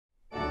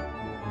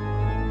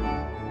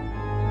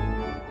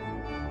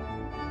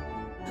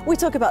We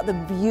talk about the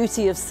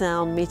beauty of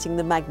sound meeting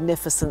the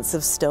magnificence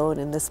of stone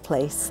in this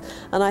place.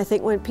 And I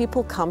think when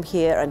people come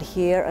here and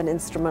hear an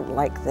instrument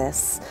like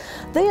this,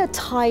 they are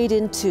tied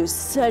into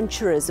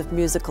centuries of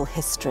musical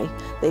history.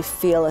 They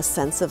feel a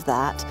sense of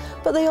that,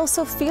 but they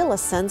also feel a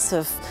sense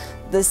of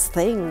this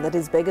thing that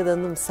is bigger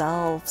than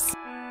themselves.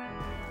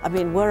 I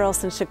mean, where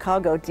else in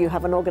Chicago do you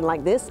have an organ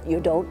like this?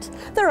 You don't.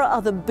 There are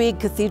other big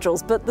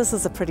cathedrals, but this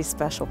is a pretty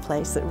special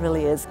place, it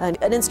really is. And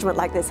an instrument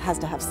like this has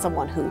to have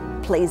someone who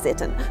plays it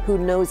and who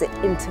knows it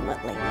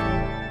intimately.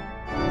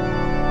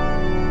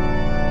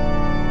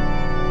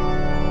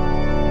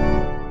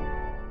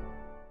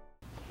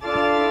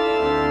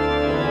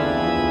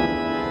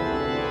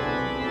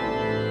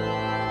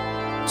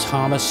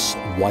 Thomas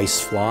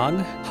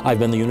Weisflog. I've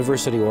been the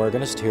university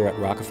organist here at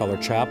Rockefeller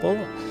Chapel,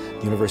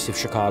 the University of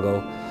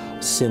Chicago,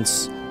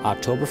 since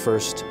October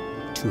 1st,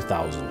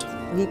 2000.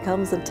 He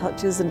comes and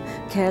touches and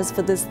cares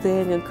for this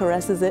thing and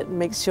caresses it and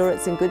makes sure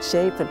it's in good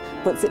shape and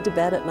puts it to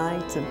bed at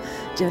night and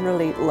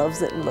generally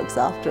loves it and looks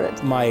after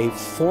it. My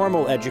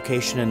formal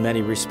education in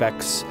many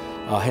respects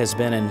has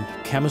been in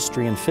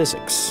chemistry and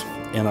physics,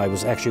 and I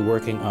was actually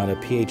working on a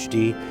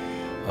PhD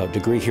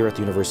degree here at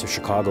the University of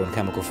Chicago in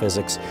chemical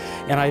physics,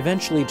 and I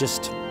eventually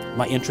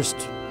my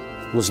interest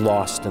was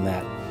lost in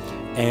that.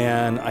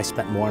 And I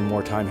spent more and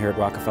more time here at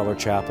Rockefeller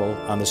Chapel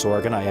on this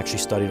organ. I actually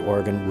studied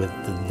organ with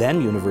the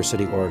then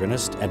university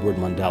organist, Edward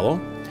Mondello,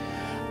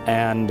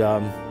 and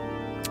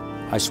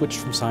I switched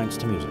from science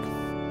to music.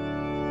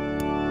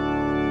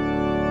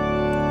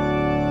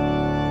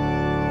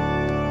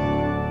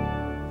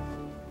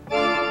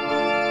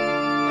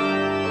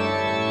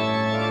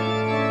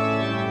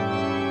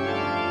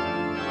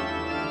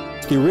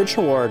 The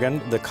original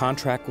organ, the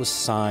contract was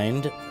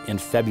signed in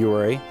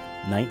February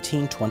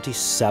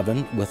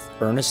 1927 with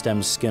Ernest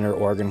M. Skinner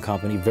Organ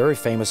Company, very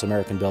famous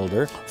American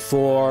builder,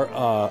 for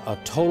a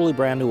totally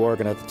brand new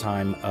organ at the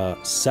time,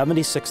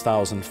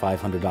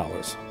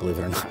 $76,500, believe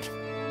it or not.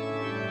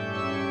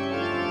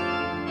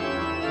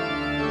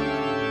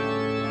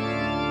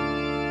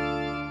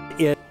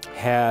 It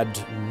had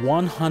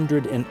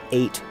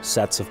 108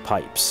 sets of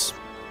pipes.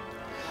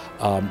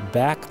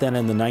 Back then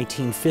in the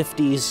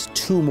 1950s,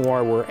 2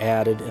 more were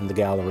added in the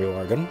gallery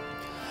organ.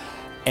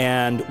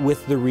 And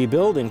with the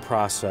rebuilding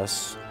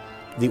process,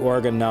 the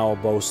organ now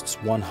boasts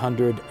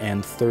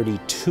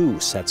 132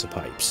 sets of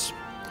pipes,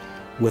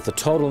 with a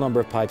total number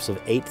of pipes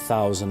of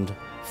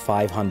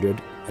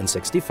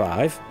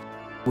 8,565,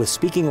 with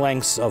speaking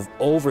lengths of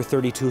over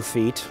 32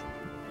 feet,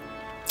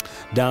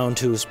 down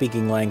to a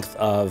speaking length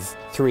of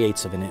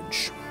 3/8 of an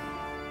inch.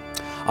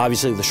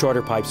 Obviously, the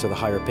shorter pipes are the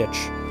higher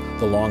pitch,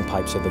 the long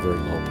pipes are the very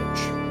low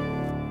pitch.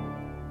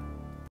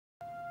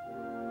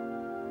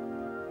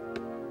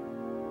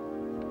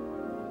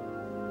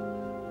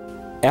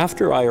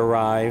 After I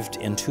arrived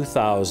in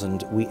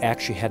 2000, we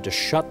actually had to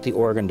shut the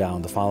organ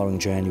down the following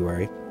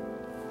January.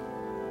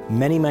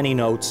 Many, many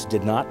notes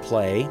did not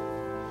play.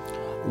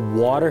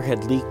 Water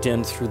had leaked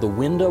in through the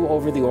window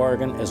over the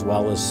organ as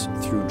well as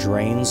through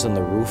drains in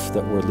the roof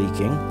that were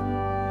leaking.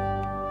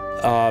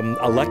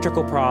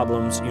 Electrical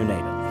problems, you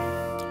name it.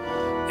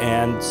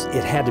 And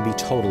it had to be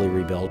totally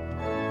rebuilt.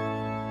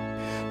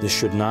 This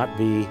should not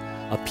be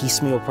a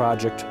piecemeal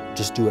project,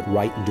 just do it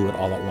right and do it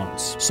all at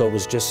once. So it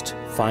was just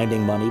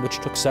finding money, which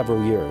took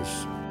several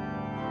years.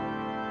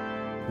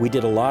 We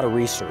did a lot of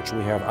research.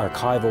 We have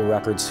archival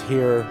records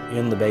here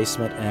in the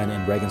basement and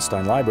in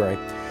Regenstein Library.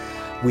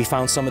 We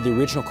found some of the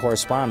original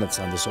correspondence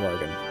on this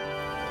organ.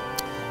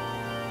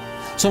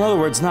 So in other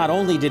words, not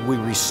only did we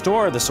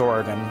restore this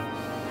organ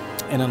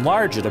and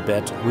enlarge it a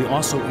bit, we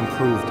also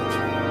improved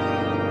it.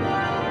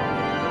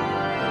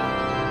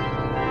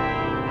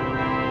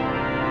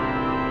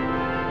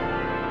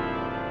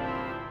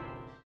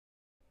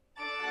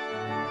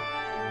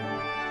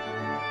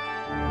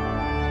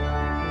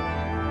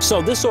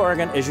 So this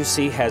organ, as you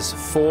see, has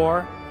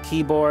 4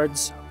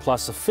 keyboards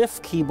plus a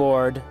 5th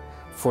keyboard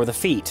for the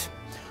feet.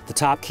 The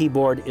top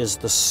keyboard is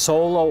the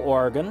solo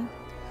organ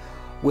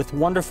with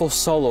wonderful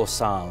solo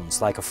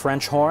sounds like a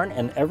French horn,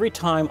 and every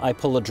time I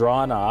pull a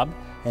draw knob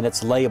and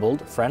it's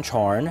labeled French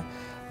horn,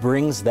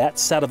 brings that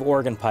set of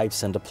organ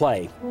pipes into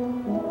play.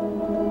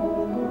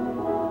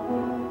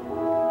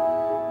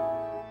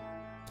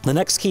 The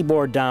next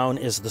keyboard down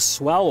is the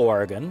swell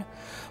organ,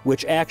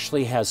 which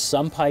actually has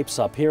some pipes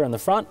up here in the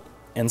front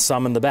and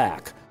some in the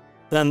back.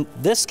 Then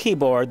this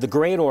keyboard, the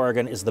great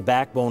organ, is the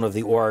backbone of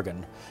the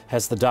organ.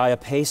 Has the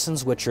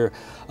diapasons, which are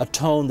a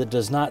tone that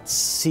does not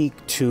seek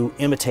to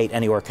imitate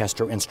any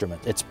orchestral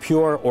instrument. It's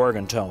pure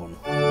organ tone.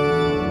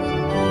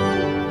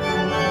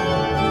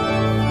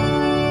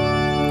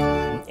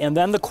 And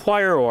then the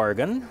choir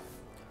organ,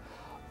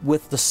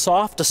 with the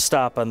softest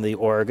stop on the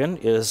organ,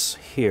 is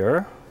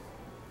here.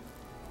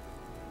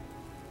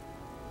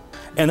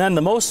 And then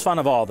the most fun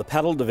of all, the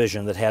pedal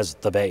division that has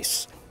the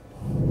bass.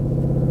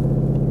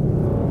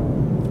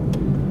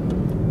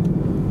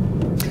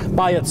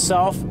 By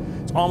itself,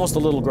 it's almost a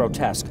little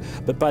grotesque,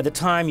 but by the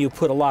time you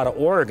put a lot of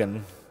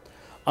organ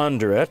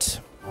under it,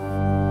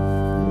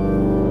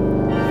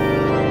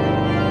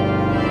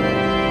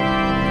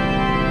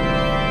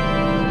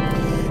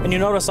 And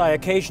you notice I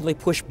occasionally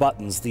push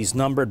buttons, these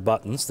numbered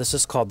buttons. This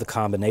is called the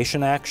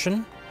combination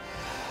action.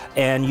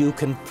 And you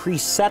can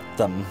preset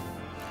them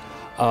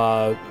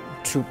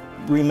to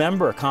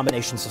remember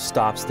combinations of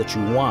stops that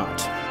you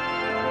want.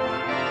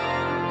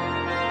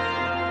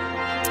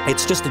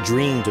 It's just a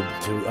dream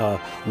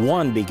to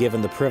one, be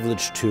given the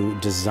privilege to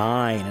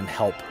design and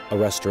help a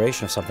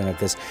restoration of something like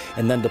this,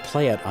 and then to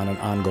play it on an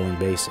ongoing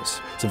basis.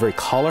 It's a very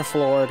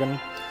colorful organ.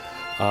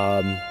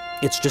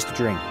 It's just a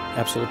dream,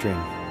 absolute dream.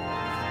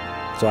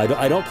 So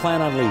I don't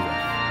plan on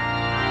leaving.